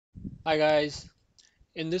Hi guys,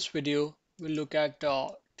 in this video we'll look at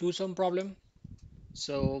two-sum problem.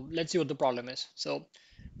 So let's see what the problem is. So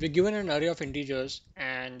we're given an array of integers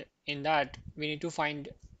and in that we need to find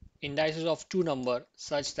indices of two number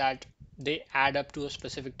such that they add up to a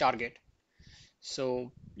specific target.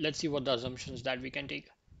 So let's see what the assumptions that we can take.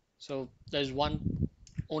 So there's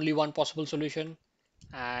only one possible solution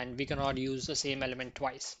and we cannot use the same element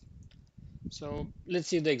twice. So let's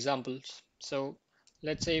see the examples. So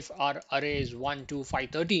let's say if our array is 1, 2, 5,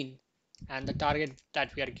 13 and the target that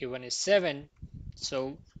we are given is 7.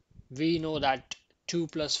 So we know that 2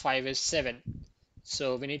 plus 5 is 7.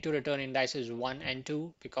 So we need to return indices 1 and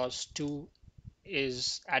 2 because 2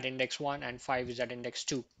 is at index 1 and 5 is at index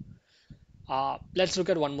 2. Let's look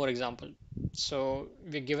at one more example. So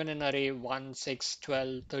we're given an array 1, 6,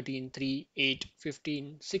 12, 13, 3, 8,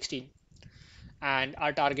 15, 16 and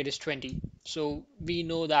our target is 20. So we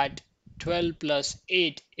know that 12 plus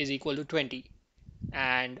 8 is equal to 20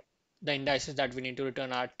 and the indices that we need to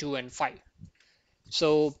return are 2 and 5.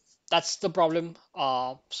 So that's the problem.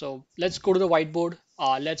 So let's go to the whiteboard.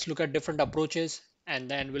 Let's look at different approaches and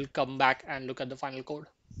then we'll come back and look at the final code.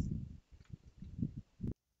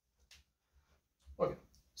 Okay,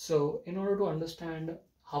 so in order to understand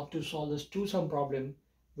how to solve this two-sum problem,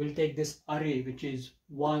 we'll take this array which is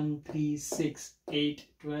 1, 3, 6, 8,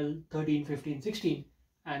 12, 13, 15, 16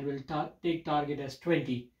 and we'll take target as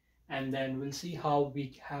 20 and then we'll see how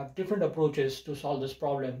we have different approaches to solve this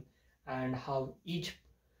problem and how each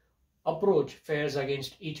approach fares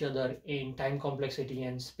against each other in time complexity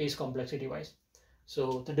and space complexity wise.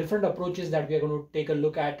 So the different approaches that we are going to take a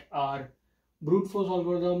look at are brute force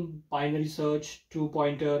algorithm, binary search, two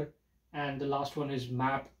pointer, and the last one is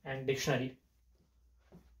map and dictionary.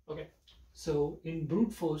 Okay, so in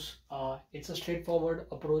brute force, it's a straightforward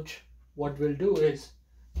approach. What we'll do is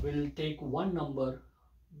we'll take one number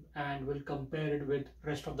and we'll compare it with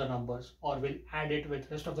rest of the numbers, or we'll add it with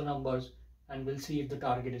rest of the numbers and we'll see if the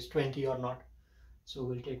target is 20 or not. So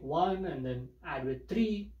we'll take 1 and then add with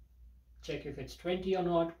 3, check if it's 20 or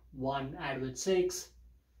not, 1 add with 6,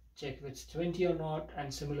 check if it's 20 or not,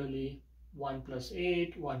 and similarly 1 plus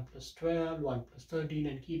 8, 1 plus 12, 1 plus 13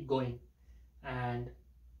 and keep going. And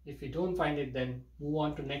if we don't find it, then move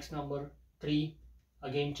on to next number 3,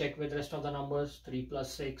 again check with rest of the numbers 3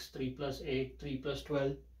 plus 6, 3 plus 8, 3 plus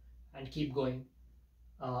 12 and keep going.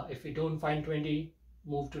 If we don't find 20,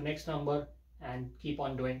 move to next number and keep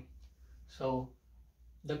on doing. So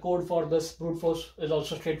the code for this brute force is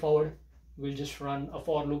also straightforward. We'll just run a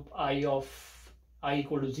for loop I of I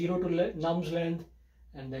equal to 0 to num's length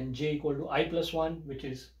and then j equal to I plus 1, which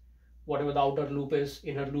is whatever the outer loop is.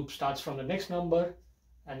 Inner loop starts from the next number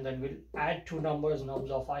and then we'll add two numbers,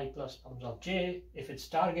 nums of I plus nums of j. If it's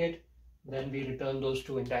target, then we return those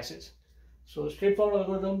two indices. So straightforward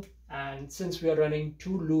algorithm, and since we are running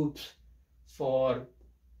two loops for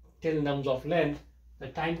till nums of length, the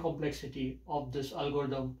time complexity of this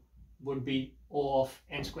algorithm would be O of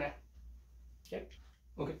n square.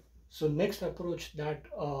 Okay. So next approach that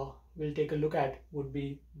we'll take a look at would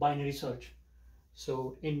be binary search.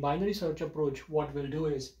 So in binary search approach, what we'll do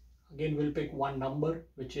is, again, we'll pick one number,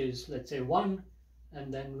 which is, let's say 1,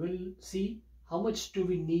 and then we'll see how much do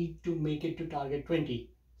we need to make it to target 20.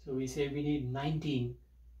 So we say we need 19.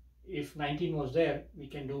 If 19 was there, we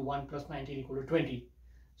can do 1 plus 19 equal to 20.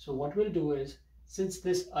 So what we'll do is, since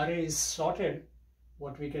this array is sorted,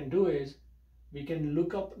 what we can do is we can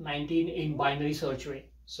look up 19 in binary search way.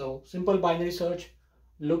 So simple binary search,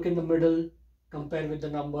 look in the middle, compare with the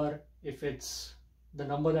number. If it's the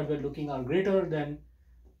number that we're looking are greater, then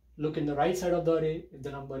look in the right side of the array. If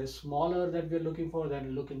the number is smaller that we're looking for,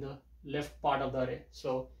 then look in the left part of the array.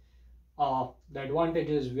 So the advantage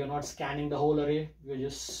is we are not scanning the whole array. We're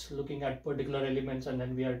just looking at particular elements and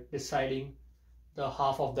then we are deciding the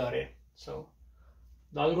half of the array. So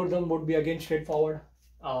the algorithm would be again straightforward.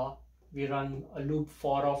 We run a loop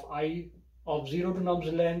for of I of 0 to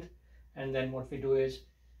num's length, and then what we do is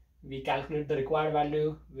we calculate the required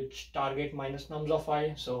value, which target minus nums of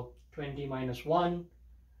I, so 20 minus 1,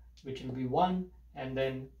 which will be 1, and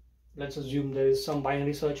then let's assume there is some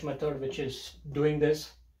binary search method which is doing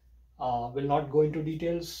this. Will not go into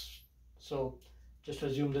details, so just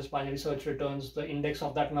assume this binary search returns the index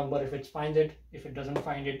of that number if it finds it. If it doesn't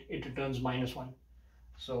find it, it returns -1.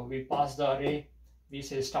 So we pass the array, we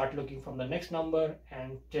say start looking from the next number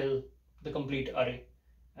and till the complete array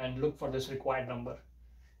and look for this required number.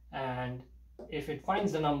 And if it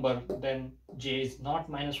finds the number, then j is not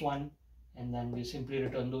 -1, and then we simply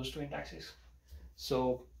return those two indices.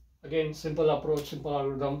 So again, simple approach, simple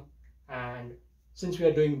algorithm. And since we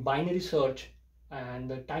are doing binary search, and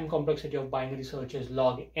the time complexity of binary search is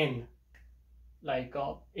log n. Like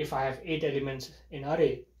if I have 8 elements in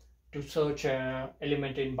array, to search an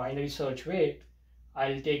element in binary search way,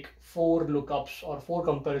 I'll take 4 lookups or 4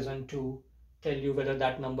 comparison to tell you whether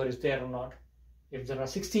that number is there or not. If there are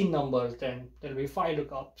 16 numbers, then there'll be 5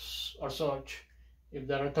 lookups or search. If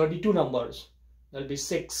there are 32 numbers, there'll be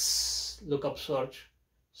 6 lookup search.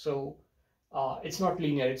 So it's not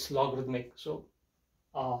linear, it's logarithmic. So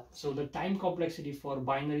the time complexity for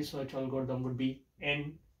binary search algorithm would be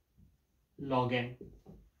n log n.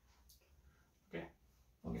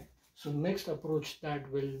 Okay. So next approach that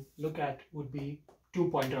we'll look at would be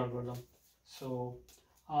two-pointer algorithm. So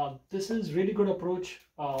this is really good approach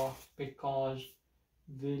because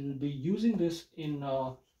we'll be using this in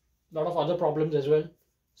a lot of other problems as well.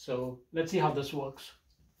 So let's see how this works.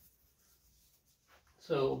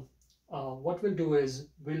 So what we'll do is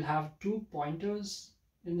we'll have 2 pointers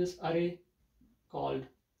in this array called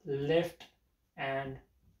left and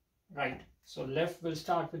right. So left will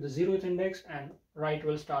start with the 0th index and right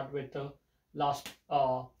will start with the last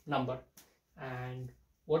number. And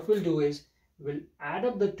what we'll do is we'll add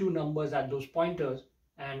up the 2 numbers at those pointers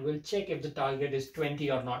and we'll check if the target is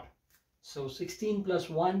 20 or not. So 16 plus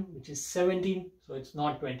 1, which is 17, so it's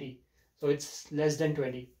not 20. So it's less than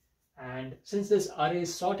 20. And since this array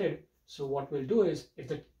is sorted, so what we'll do is if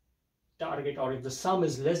the target or if the sum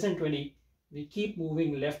is less than 20, we keep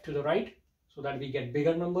moving left to the right so that we get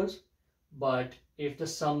bigger numbers. But if the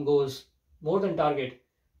sum goes more than target,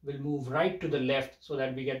 we'll move right to the left so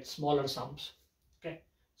that we get smaller sums. Okay,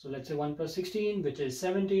 so let's say 1 plus 16, which is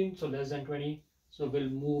 17, so less than 20. So we'll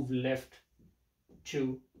move left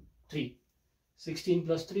to 3. 16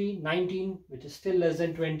 plus 3, 19, which is still less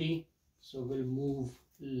than 20. So we'll move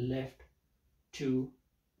left to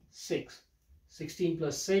 6. 16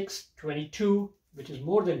 plus 6, 22, which is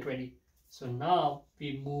more than 20. So now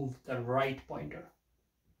we move the right pointer.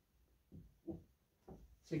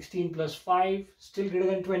 16 plus 5, still greater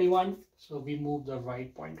than 21, so we move the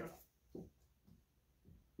right pointer.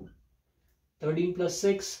 13 plus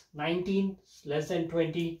 6, 19, less than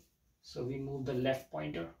 20, so we move the left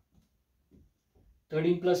pointer.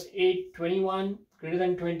 13 plus 8, 21, greater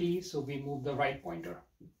than 20, so we move the right pointer.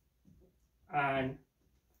 And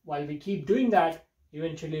while we keep doing that,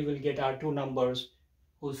 eventually we'll get our 2 numbers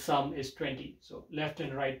whose sum is 20. So left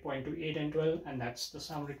and right point to 8 and 12, and that's the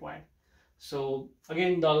sum required. So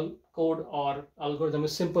again, the code or algorithm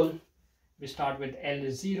is simple. We start with L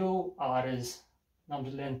is 0, R is number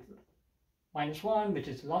length minus 1, which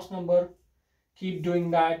is the last number. Keep doing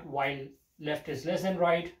that while left is less than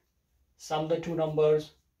right. Sum the 2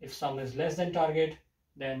 numbers. If sum is less than target,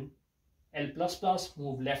 then L plus plus,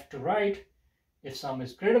 move left to right. If sum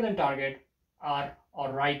is greater than target, R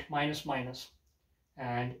or right minus minus.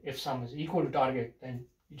 And if sum is equal to target, then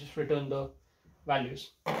you just return the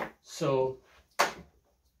values. So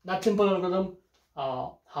that's simple algorithm.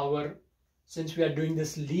 However, since we are doing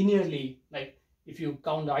this linearly, like if you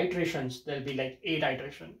count the iterations, there'll be like 8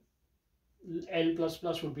 iterations. L plus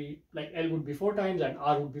plus would be like L would be 4 times and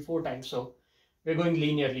R would be 4 times. So we're going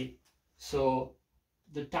linearly. So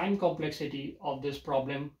the time complexity of this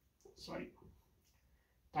problem,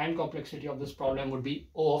 would be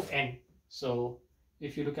O of n. So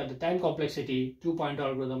if you look at the time complexity, 2-pointer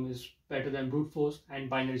algorithm is better than brute force and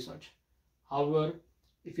binary search. However,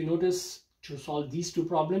 if you notice, to solve these 2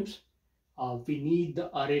 problems, we need the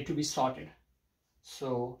array to be sorted.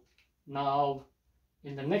 So now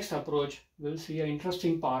in the next approach, we'll see an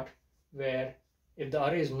interesting part where if the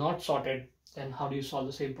array is not sorted, then how do you solve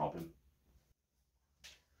the same problem?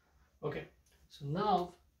 Okay, so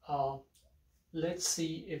now let's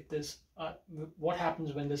see if this what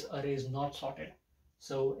happens when this array is not sorted.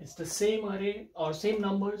 So it's the same array or same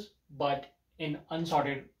numbers, but in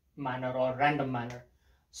unsorted manner or random manner.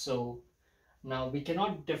 So now we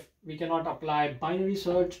cannot apply binary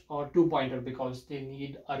search or 2-pointer because they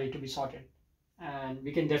need array to be sorted. And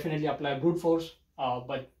we can definitely apply brute force,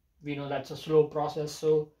 but we know that's a slow process.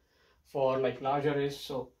 So for like large arrays,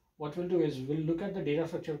 so what we'll do is we'll look at the data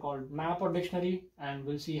structure called map or dictionary, and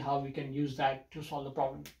we'll see how we can use that to solve the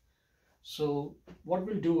problem. So what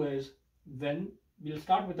we'll do is we'll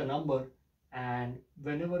start with a number, and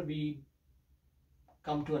whenever we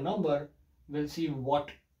come to a number, we'll see what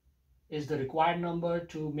is the required number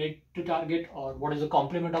to make to target, or what is the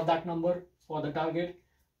complement of that number for the target,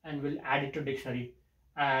 and we'll add it to dictionary.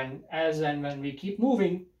 And as and when we keep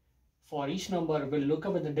moving, for each number, we'll look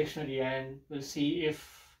up in the dictionary and we'll see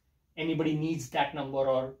if anybody needs that number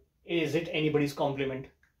or is it anybody's complement.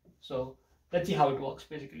 So let's see how it works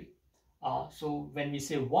basically. So when we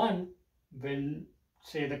say 1, we'll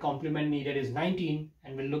say the complement needed is 19,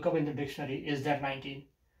 and we'll look up in the dictionary, is there 19?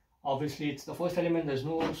 Obviously it's the first element, there's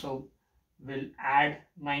no, so we'll add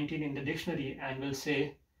 19 in the dictionary and we'll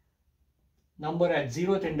say number at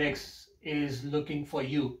 0th index is looking for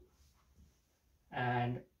you,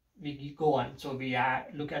 and we go on. So we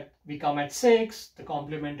we come at 6, the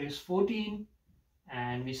complement is 14,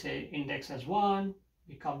 and we say index as 1.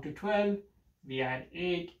 We come to 12, we add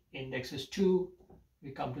 8, index is 2.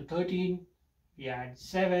 We come to 13, we add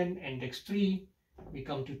 7, index 3. We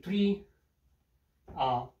come to 3,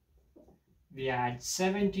 we add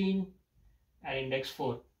 17 and index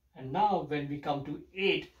 4. And now when we come to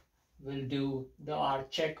 8, we'll do our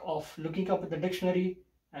check of looking up at the dictionary,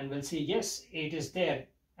 and we'll see yes, 8 is there,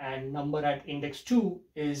 and number at index 2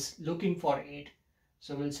 is looking for 8.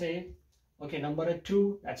 So we'll say, okay, number at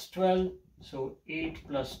 2, that's 12. So 8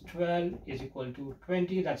 plus 12 is equal to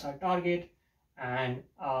 20. That's our target. And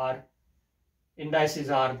our indices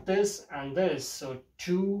are this and this. So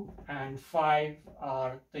 2 and 5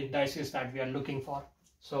 are the indices that we are looking for.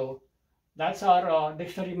 So that's our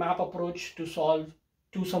dictionary map approach to solve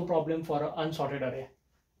two-sum problem for an unsorted array.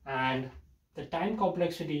 And the time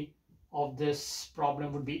complexity of this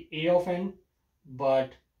problem would be A of n,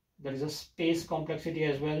 but there is a space complexity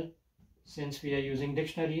as well since we are using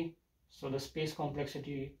dictionary. So the space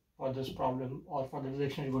complexity for this problem or for the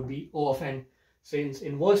dictionary would be O of n, since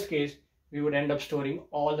in worst case we would end up storing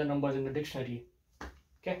all the numbers in the dictionary.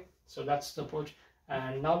 Okay, so that's the approach.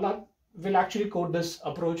 And now we'll actually code this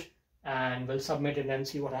approach and we'll submit it and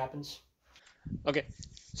see what happens. Okay,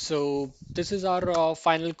 so this is our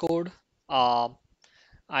final code.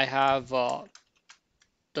 I have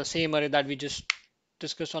the same array that we just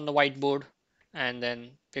discussed on the whiteboard, and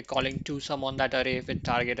then we're calling toSum on that array with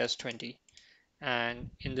target as 20. And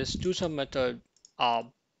in this toSum method, uh,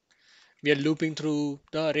 we are looping through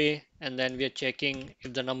the array, and then we are checking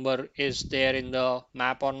if the number is there in the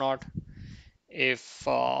map or not. If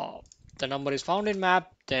the number is found in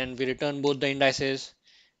map, then we return both the indices.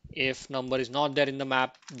 If number is not there in the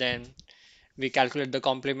map, then we calculate the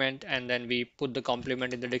complement and then we put the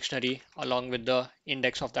complement in the dictionary along with the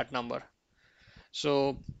index of that number.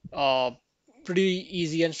 So pretty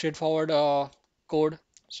easy and straightforward code.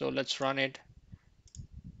 So let's run it,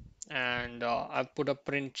 and I've put a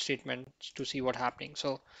print statement to see what's happening.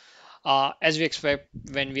 So as we expect,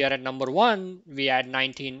 when we are at number 1, we add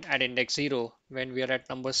 19 at index 0. When we are at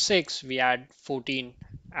number 6, we add 14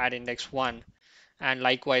 at index 1. And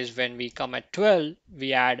likewise, when we come at 12,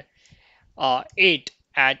 we add 8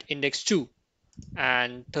 at index 2,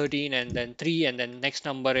 and 13, and then 3, and then next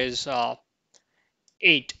number is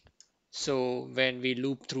 8. So when we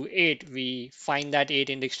loop through 8, we find that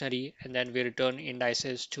 8 in dictionary, and then we return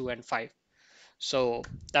indices 2 and 5. So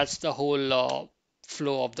that's the whole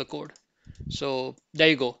flow of the code. So there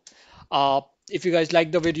you go. If you guys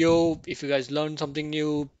like the video, if you guys learned something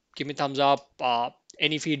new, give me thumbs up.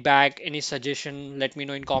 Any feedback, any suggestion, let me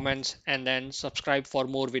know in comments, and then subscribe for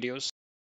more videos.